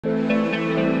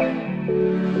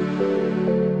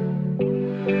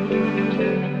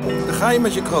ga je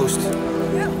met je kroost.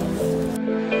 Ja.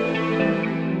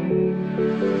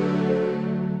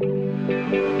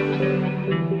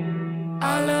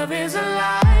 Our love is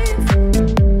alive,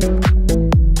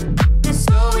 and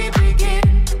so we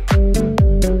begin.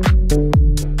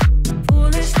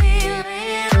 Foolishly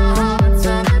laying our hearts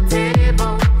on the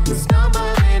table,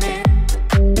 stumbling in.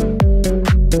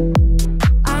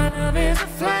 Our love is a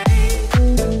flame,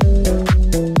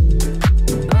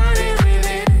 burning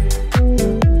within.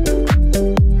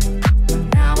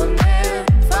 Now and then,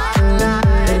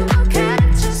 firelight will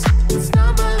catch us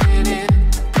stumbling in.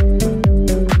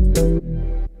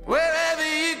 Wherever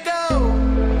you go,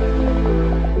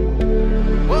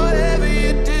 whatever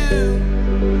you do,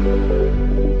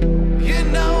 you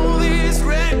know these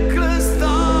reckless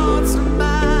thoughts of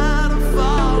mine are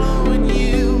following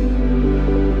you.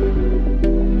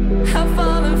 I've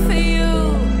fallen for you,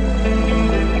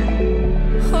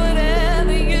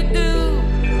 whatever you do.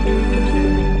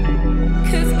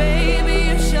 'Cause baby,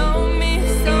 you show me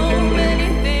so many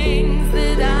things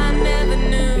that I never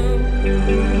knew.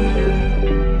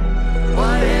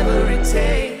 Whatever it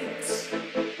takes,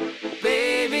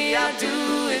 baby, I'll do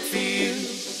it for you.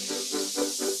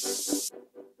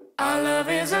 Our love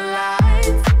is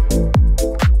alive,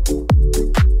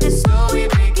 and so we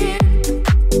begin.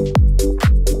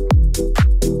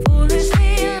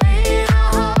 Foolishly laying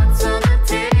our hearts on the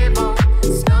table,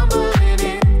 stumbling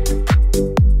in.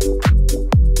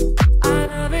 Our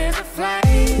love is a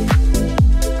flame,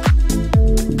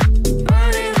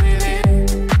 burning within.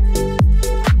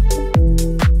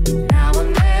 Now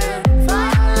and then,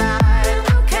 firelight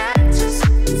will catch us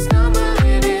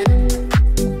stumbling in.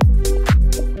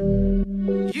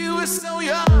 You were so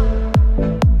young,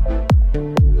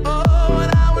 oh,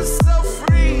 and I was so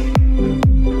free.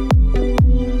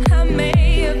 I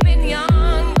may have been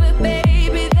young, but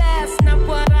baby, that's not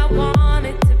what I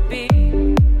wanted to be.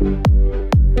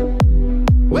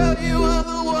 Well, you were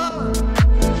the one.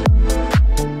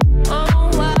 Oh,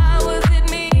 why was it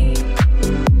me?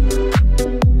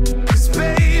 'Cause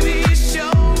baby, you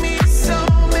showed me so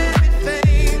many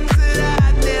things that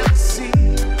I'd never see.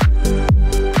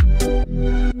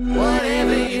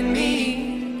 Whatever you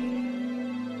need,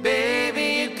 baby,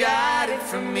 you got it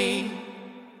from me.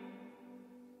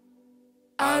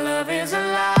 Our love is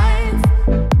alive,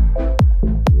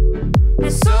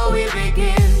 and so we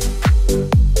begin.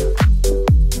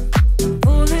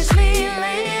 Foolishly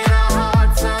laying our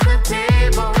hearts on the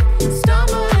table,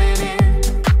 stumbling in.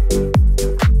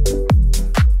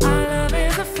 Our love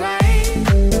is a flame,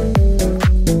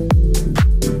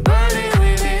 burning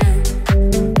within.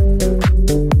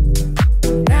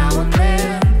 Now and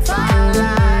then,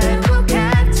 firelight will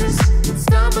catch us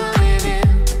stumbling in.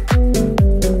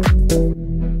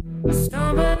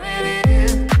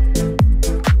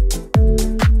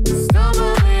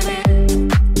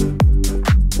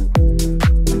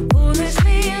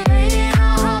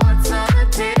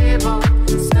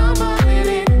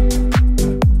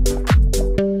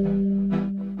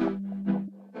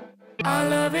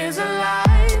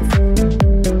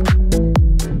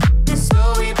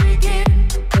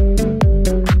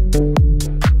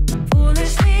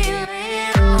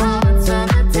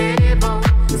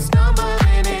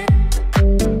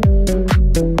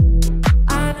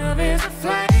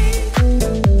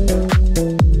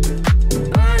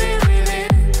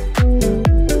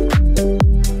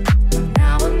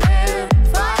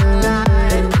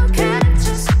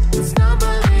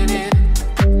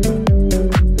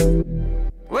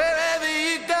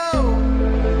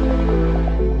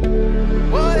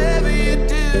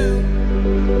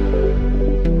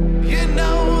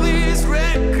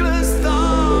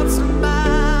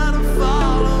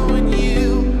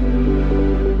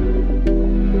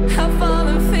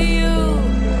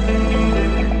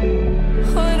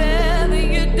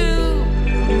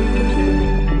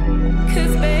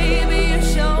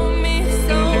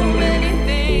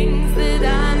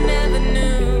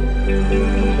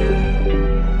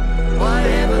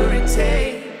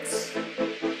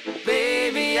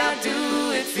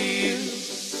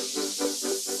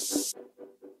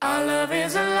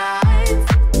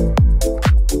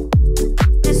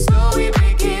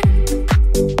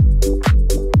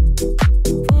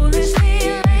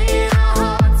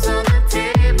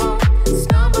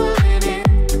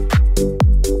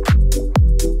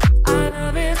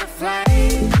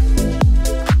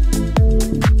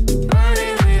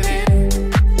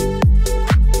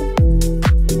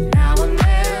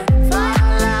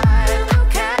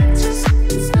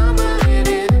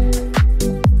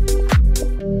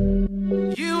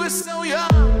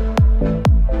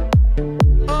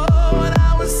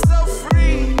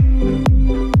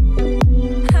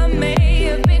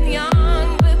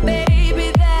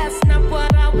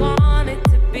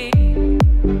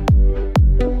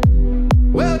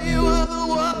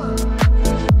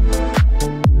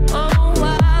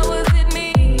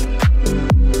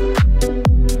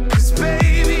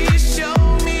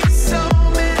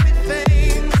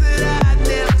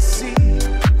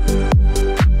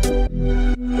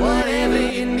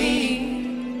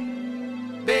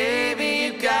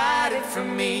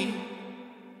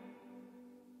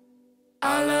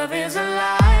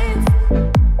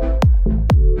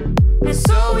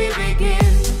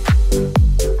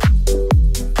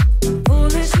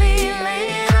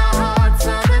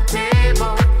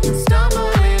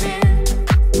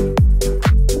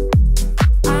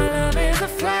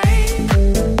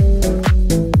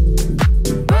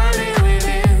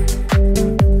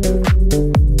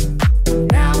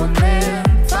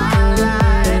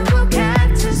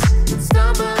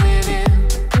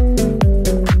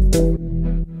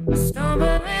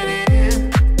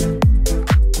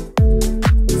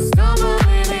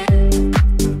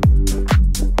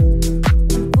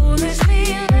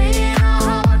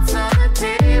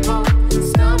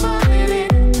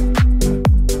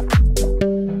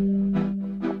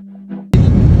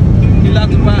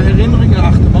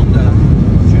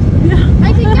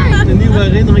 de nieuwe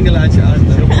herinneringen laat je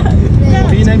achter. Ja.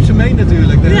 Of je neemt ze mee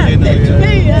natuurlijk, de Ja, herinneringen. neem ze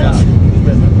mee, ja. Ja.